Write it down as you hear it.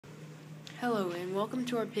Hello and welcome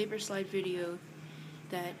to our paper slide video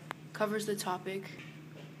that covers the topic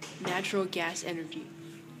natural gas energy.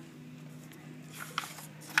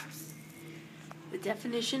 The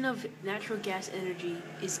definition of natural gas energy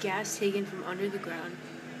is gas taken from under the ground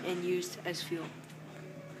and used as fuel.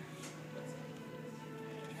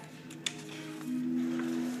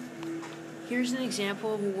 Here's an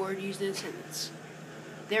example of a word used in a sentence.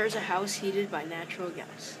 There is a house heated by natural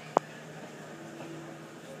gas.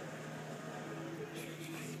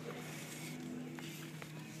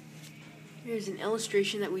 Here's an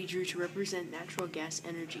illustration that we drew to represent natural gas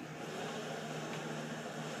energy.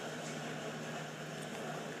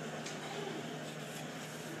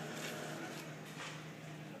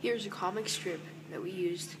 Here's a comic strip that we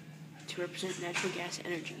used to represent natural gas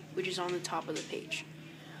energy, which is on the top of the page.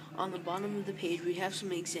 On the bottom of the page, we have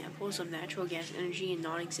some examples of natural gas energy and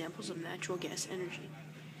non-examples of natural gas energy.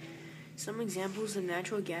 Some examples of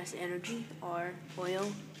natural gas energy are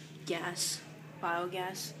oil, gas,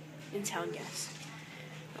 biogas, and town gas.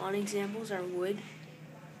 Non-examples are wood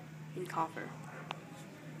and copper.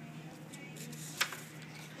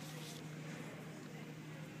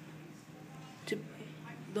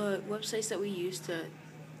 The websites that we use to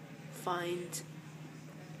find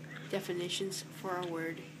definitions for our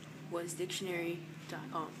word was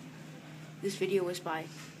dictionary.com. This video was by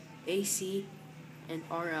AC and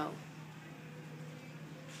RL.